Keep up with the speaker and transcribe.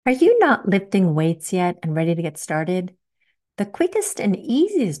Are you not lifting weights yet and ready to get started? The quickest and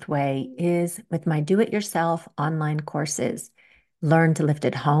easiest way is with my do it yourself online courses. Learn to lift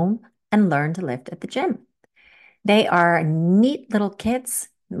at home and learn to lift at the gym. They are neat little kits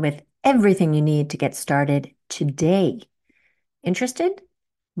with everything you need to get started today. Interested?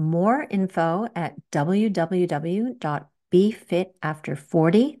 More info at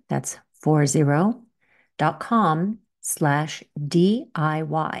www.befitafter40, that's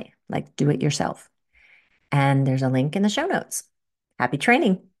 40.com/DIY, like do it yourself. And there's a link in the show notes. Happy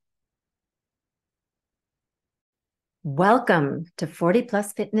training. Welcome to 40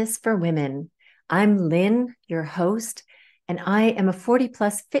 Plus Fitness for Women. I'm Lynn, your host, and I am a 40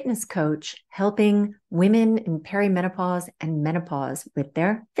 plus fitness coach helping women in perimenopause and menopause with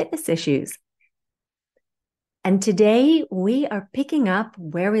their fitness issues. And today we are picking up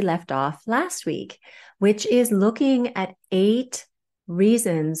where we left off last week, which is looking at 8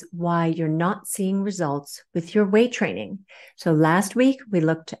 reasons why you're not seeing results with your weight training. So last week we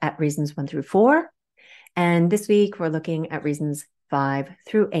looked at reasons 1 through 4, and this week we're looking at reasons 5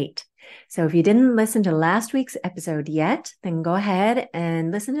 through 8. So if you didn't listen to last week's episode yet, then go ahead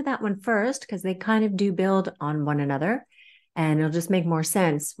and listen to that one first, because they kind of do build on one another, and it'll just make more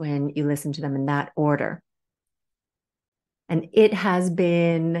sense when you listen to them in that order. And it has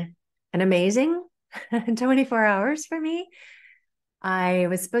been an amazing 24 hours for me. I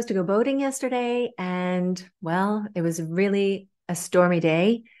was supposed to go boating yesterday, and well, it was really a stormy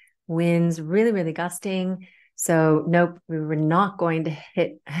day. Winds really, really gusting. So nope, we were not going to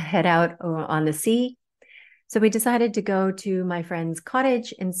head out on the sea. So we decided to go to my friend's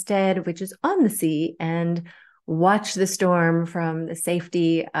cottage instead, which is on the sea, and watch the storm from the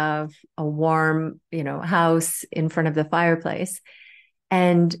safety of a warm, house in front of the fireplace.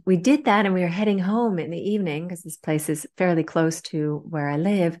 And we did that, and we were heading home in the evening because this place is fairly close to where I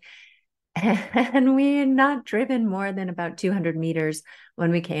live. And we had not driven more than about 200 meters when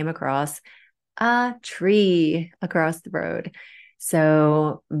we came across a tree across the road.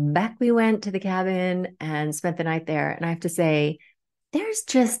 So back we went to the cabin and spent the night there. And I have to say, there's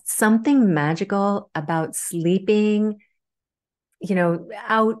just something magical about sleeping,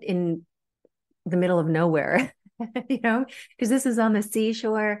 out in the middle of nowhere, because this is on the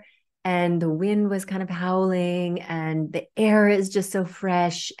seashore and the wind was kind of howling and the air is just so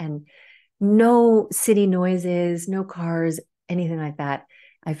fresh and no city noises, no cars, anything like that.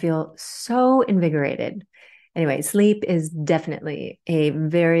 I feel so invigorated. Anyway, sleep is definitely a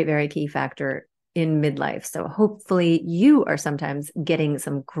very, very key factor in midlife. So hopefully you are sometimes getting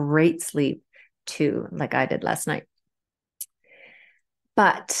some great sleep too, like I did last night.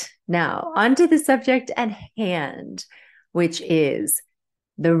 But now onto the subject at hand, which is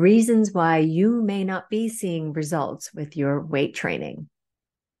the reasons why you may not be seeing results with your weight training.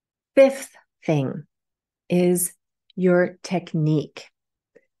 Fifth thing is your technique.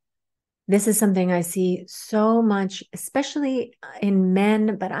 This is something I see so much, especially in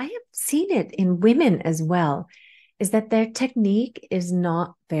men, but I have seen it in women as well, is that their technique is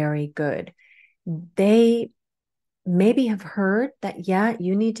not very good. They maybe have heard that, yeah,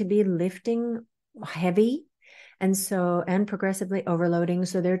 you need to be lifting heavy and progressively overloading.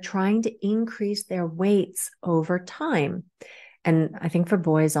 So they're trying to increase their weights over time. And I think for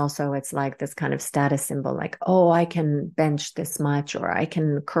boys also, it's like this kind of status symbol, like, oh, I can bench this much or I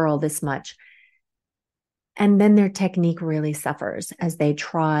can curl this much. And then their technique really suffers as they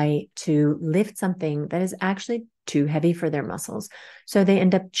try to lift something that is actually too heavy for their muscles. So they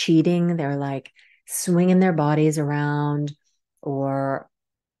end up cheating. They're like swinging their bodies around or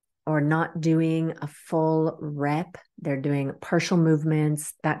not doing a full rep. They're doing partial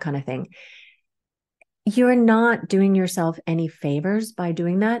movements, that kind of thing. You're not doing yourself any favors by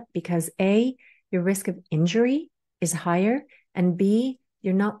doing that because A, your risk of injury is higher, and B,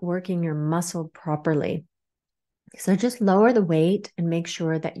 you're not working your muscle properly. So just lower the weight and make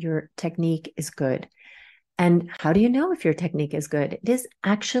sure that your technique is good. And how do you know if your technique is good? It is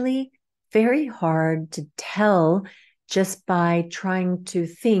actually very hard to tell just by trying to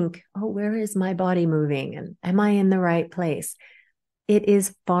think, oh, where is my body moving? And am I in the right place? It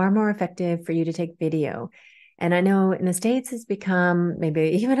is far more effective for you to take video. And I know in the States it's become maybe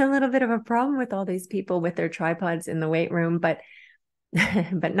even a little bit of a problem with all these people with their tripods in the weight room, but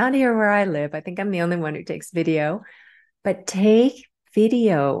but not here where I live. I think I'm the only one who takes video. But take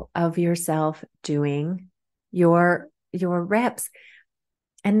video of yourself doing your reps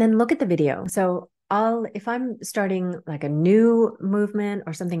and then look at the video. So if I'm starting like a new movement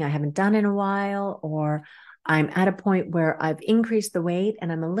or something I haven't done in a while, or I'm at a point where I've increased the weight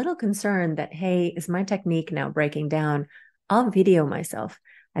and I'm a little concerned that, hey, is my technique now breaking down? I'll video myself.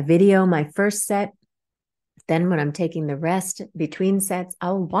 I video my first set. Then when I'm taking the rest between sets,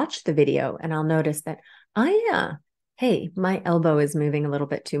 I'll watch the video and I'll notice that, oh yeah, hey, my elbow is moving a little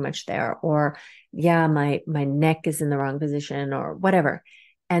bit too much there, or yeah, my neck is in the wrong position or whatever.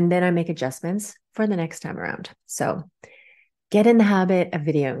 And then I make adjustments for the next time around. So get in the habit of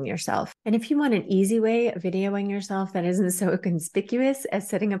videoing yourself. And if you want an easy way of videoing yourself that isn't so conspicuous as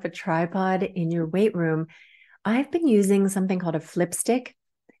setting up a tripod in your weight room, I've been using something called a flip stick.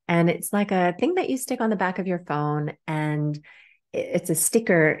 And it's like a thing that you stick on the back of your phone, and it's a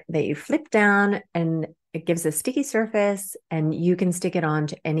sticker that you flip down and it gives a sticky surface and you can stick it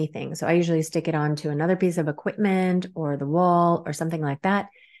onto anything. So I usually stick it onto another piece of equipment or the wall or something like that.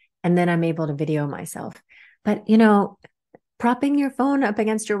 And then I'm able to video myself. But, propping your phone up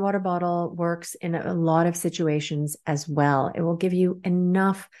against your water bottle works in a lot of situations as well. It will give you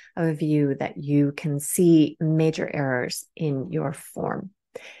enough of a view that you can see major errors in your form.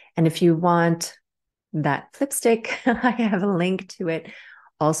 And if you want that flip stick, I have a link to it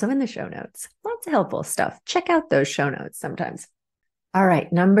also in the show notes. Lots of helpful stuff. Check out those show notes sometimes. All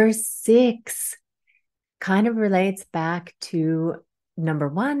right, number 6 kind of relates back to number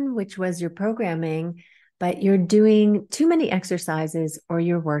 1, which was your programming, but you're doing too many exercises or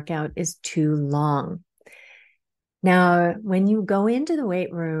your workout is too long. Now, when you go into the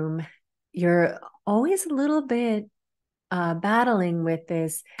weight room, you're always a little bit battling with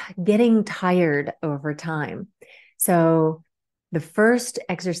this getting tired over time. So the first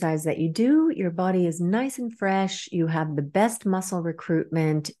exercise that you do, your body is nice and fresh. You have the best muscle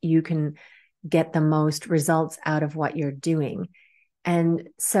recruitment. You can get the most results out of what you're doing. And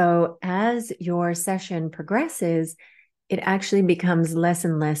so as your session progresses, it actually becomes less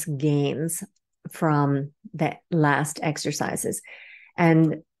and less gains from the last exercises.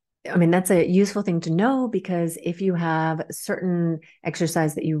 And I mean, that's a useful thing to know, because if you have a certain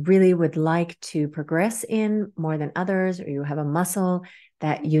exercise that you really would like to progress in more than others, or you have a muscle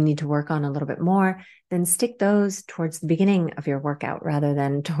that you need to work on a little bit more, then stick those towards the beginning of your workout rather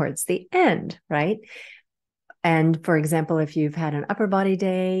than towards the end, right? And for example, if you've had an upper body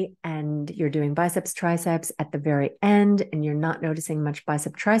day and you're doing biceps, triceps at the very end, and you're not noticing much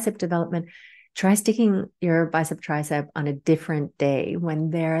bicep, tricep development, try sticking your bicep tricep on a different day when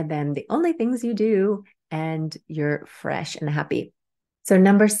they're then the only things you do and you're fresh and happy. So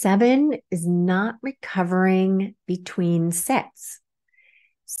number 7 is not recovering between sets.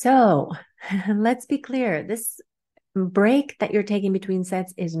 So let's be clear. This break that you're taking between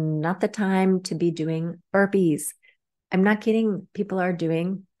sets is not the time to be doing burpees. I'm not kidding. People are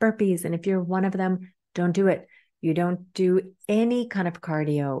doing burpees. And if you're one of them, don't do it. You don't do any kind of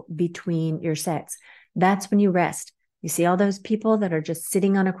cardio between your sets. That's when you rest. You see all those people that are just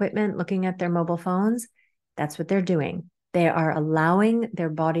sitting on equipment, looking at their mobile phones? That's what they're doing. They are allowing their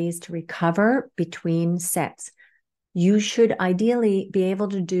bodies to recover between sets. You should ideally be able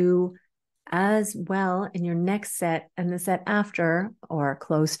to do as well in your next set and the set after, or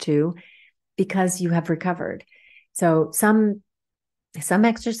close to, because you have recovered. So some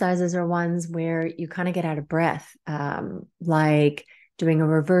exercises are ones where you kind of get out of breath, like doing a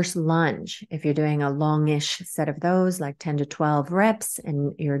reverse lunge. If you're doing a longish set of those, like 10 to 12 reps,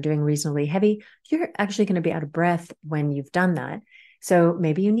 and you're doing reasonably heavy, you're actually going to be out of breath when you've done that. So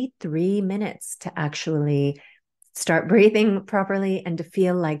maybe you need 3 minutes to actually start breathing properly and to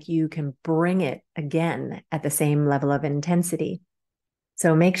feel like you can bring it again at the same level of intensity.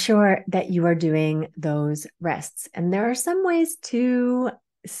 So make sure that you are doing those rests. And there are some ways to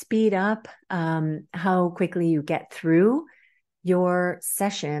speed up how quickly you get through your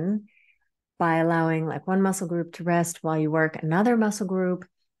session by allowing like one muscle group to rest while you work another muscle group.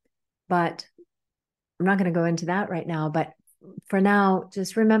 But I'm not going to go into that right now. But for now,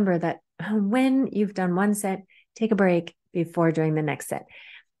 just remember that when you've done one set, take a break before doing the next set.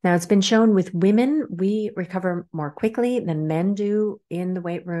 Now, it's been shown with women, we recover more quickly than men do in the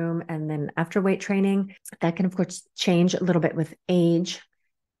weight room and then after weight training. That can, of course, change a little bit with age.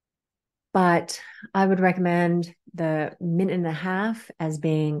 But I would recommend the minute and a half as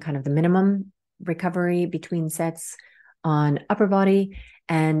being kind of the minimum recovery between sets on upper body,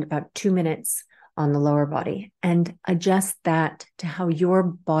 and about 2 minutes on the lower body, and adjust that to how your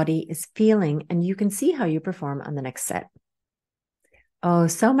body is feeling. And you can see how you perform on the next set. Oh,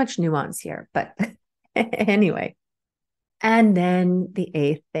 so much nuance here, but anyway. And then the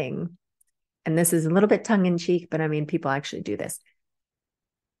 8th thing, and this is a little bit tongue in cheek, but I mean, people actually do this.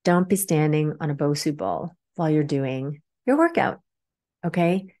 Don't be standing on a Bosu ball while you're doing your workout.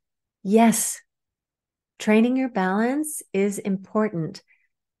 Okay. Yes, training your balance is important.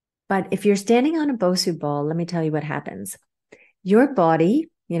 But if you're standing on a Bosu ball, let me tell you what happens. Your body,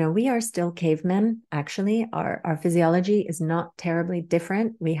 We are still cavemen, actually. Our physiology is not terribly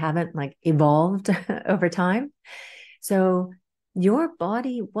different. We haven't like evolved over time. So your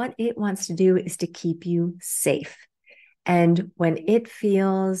body, what it wants to do is to keep you safe. And when it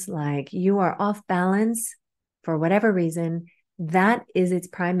feels like you are off balance for whatever reason, that is its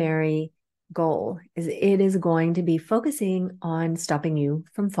primary goal. Is it is going to be focusing on stopping you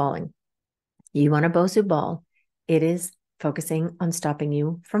from falling. You want a Bosu ball, it is focusing on stopping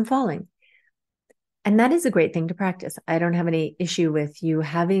you from falling. And that is a great thing to practice. I don't have any issue with you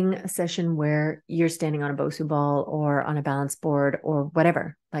having a session where you're standing on a Bosu ball or on a balance board or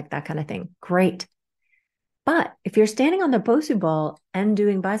whatever, like that kind of thing. Great. But if you're standing on the Bosu ball and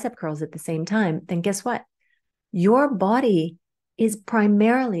doing bicep curls at the same time, then guess what? Your body is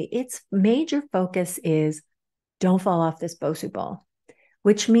primarily, its major focus is don't fall off this Bosu ball,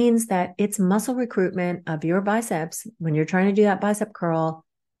 which means that its muscle recruitment of your biceps when you're trying to do that bicep curl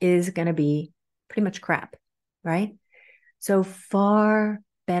is going to be pretty much crap, right? So far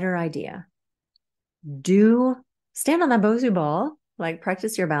better idea. Do stand on that Bosu ball, like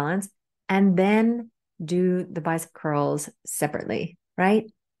practice your balance, and then do the bicep curls separately,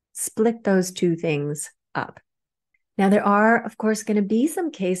 right? Split those two things up. Now, there are, of course, going to be some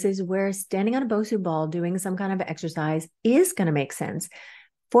cases where standing on a Bosu ball doing some kind of exercise is going to make sense.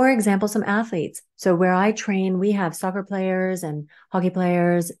 For example, some athletes. So where I train, we have soccer players and hockey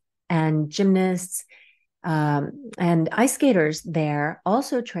players and gymnasts and ice skaters there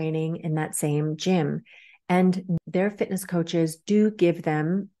also training in that same gym. And their fitness coaches do give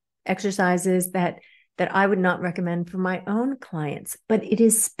them exercises that I would not recommend for my own clients, but it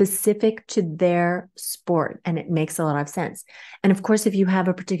is specific to their sport and it makes a lot of sense. And of course, if you have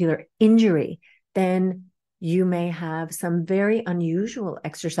a particular injury, then you may have some very unusual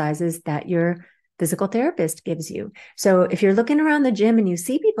exercises that your physical therapist gives you. So if you're looking around the gym and you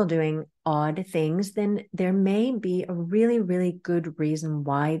see people doing odd things, then there may be a really, really good reason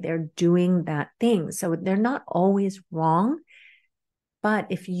why they're doing that thing. So they're not always wrong.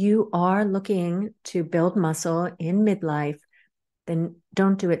 But if you are looking to build muscle in midlife, then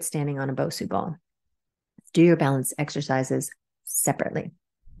don't do it standing on a Bosu ball. Do your balance exercises separately.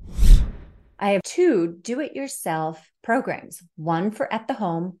 I have 2 do-it-yourself programs, one for at the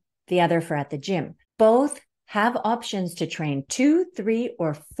home, the other for at the gym. Both have options to train 2, 3,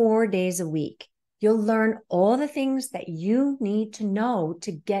 or 4 days a week. You'll learn all the things that you need to know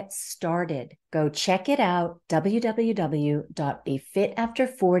to get started. Go check it out,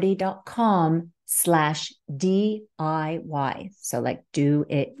 www.befitafter40.com/DIY. So like do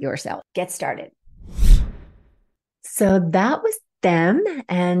it yourself. Get started. So that was them.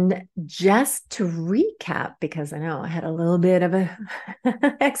 And just to recap, because I know I had a little bit of a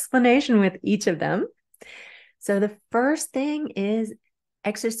explanation with each of them. So the first thing is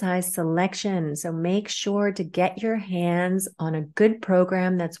exercise selection. So make sure to get your hands on a good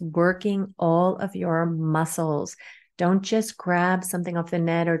program that's working all of your muscles. Don't just grab something off the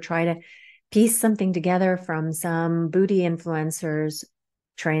net or try to piece something together from some booty influencers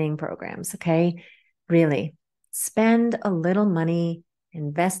training programs. Okay. Really spend a little money,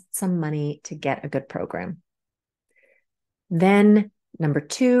 invest some money to get a good program. Then number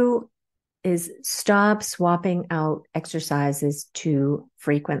 2 is stop swapping out exercises too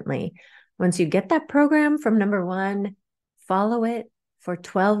frequently. Once you get that program from number 1, follow it for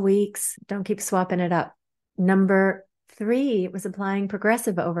 12 weeks. Don't keep swapping it up. Number 3 was applying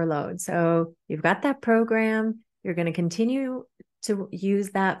progressive overload. So you've got that program. You're going to continue to use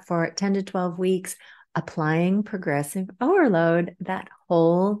that for 10 to 12 weeks, applying progressive overload that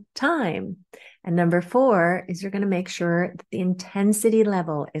whole time. And number 4 is you're going to make sure that the intensity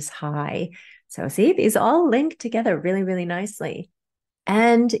level is high. So see, these all link together really, really nicely.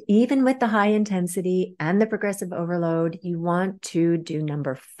 And even with the high intensity and the progressive overload, you want to do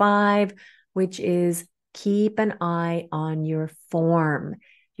number 5, which is keep an eye on your form.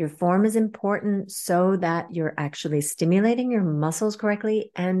 Your form is important so that you're actually stimulating your muscles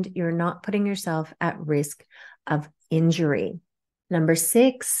correctly and you're not putting yourself at risk of injury. Number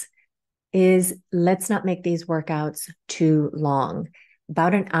 6 is let's not make these workouts too long.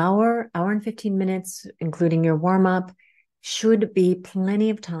 About an hour and 15 minutes, including your warm-up, should be plenty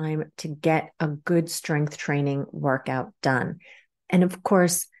of time to get a good strength training workout done. And of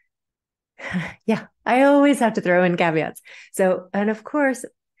course, yeah, I always have to throw in caveats. So, and of course,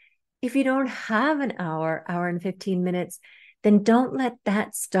 if you don't have an hour and 15 minutes, then don't let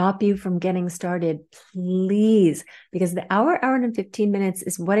that stop you from getting started, please, because the hour and 15 minutes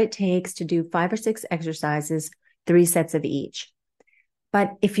is what it takes to do 5 or 6 exercises, 3 sets of each.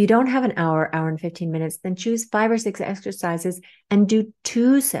 But if you don't have an hour, hour and 15 minutes, then choose 5 or 6 exercises and do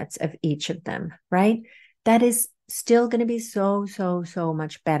 2 sets of each of them, right? That is still going to be so, so, so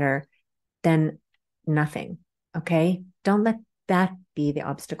much better than nothing. Okay. Don't let that be the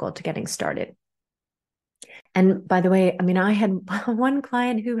obstacle to getting started. And by the way, I mean, I had one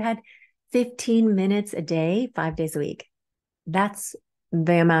client who had 15 minutes a day, 5 days a week. That's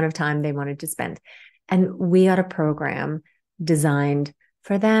the amount of time they wanted to spend. And we got a program designed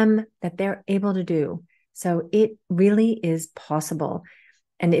for them that they're able to do. So it really is possible.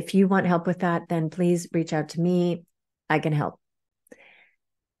 And if you want help with that, then please reach out to me. I can help.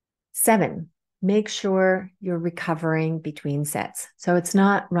 7, make sure you're recovering between sets. So it's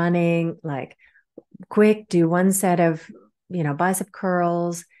not running like quick, do 1 set of, bicep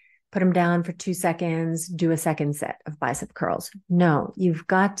curls, put them down for 2 seconds, do a second set of bicep curls. No, you've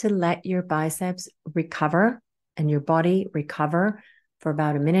got to let your biceps recover and your body recover for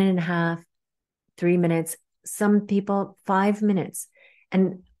about 1.5 minutes, 3 minutes, some people 5 minutes.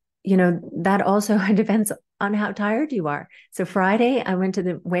 And, that also depends on how tired you are. So Friday, I went to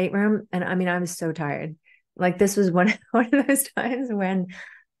the weight room and I was so tired. Like this was one of those times when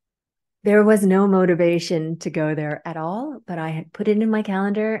there was no motivation to go there at all, but I had put it in my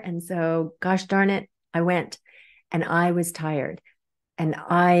calendar. And so, gosh darn it, I went and I was tired and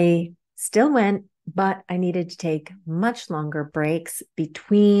I still went, but I needed to take much longer breaks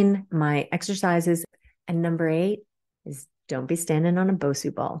between my exercises. And number 8 is don't be standing on a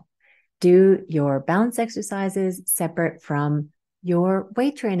BOSU ball. Do your balance exercises separate from your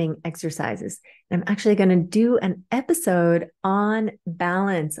weight training exercises. And I'm actually going to do an episode on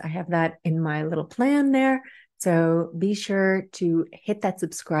balance. I have that in my little plan there. So be sure to hit that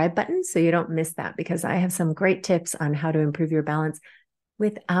subscribe button so you don't miss that, because I have some great tips on how to improve your balance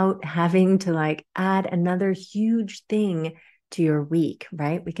without having to add another huge thing to your week,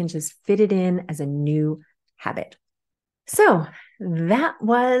 right? We can just fit it in as a new habit. So that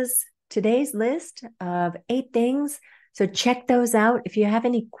was today's list of 8 things. So check those out. If you have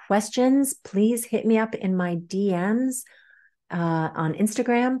any questions, please hit me up in my DMs on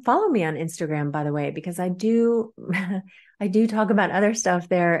Instagram. Follow me on Instagram, by the way, because I do I do talk about other stuff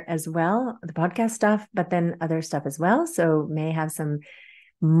there as well, the podcast stuff, but then other stuff as well. So may have some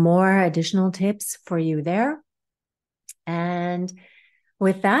more additional tips for you there. And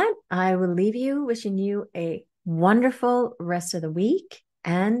with that, I will leave you wishing you a wonderful rest of the week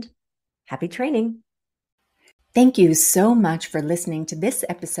and happy training. Thank you so much for listening to this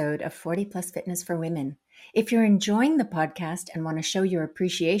episode of 40 Plus Fitness for Women. If you're enjoying the podcast and want to show your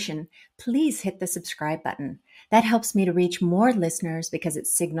appreciation, please hit the subscribe button. That helps me to reach more listeners because it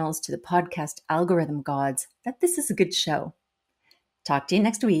signals to the podcast algorithm gods that this is a good show. Talk to you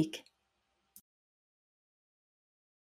next week.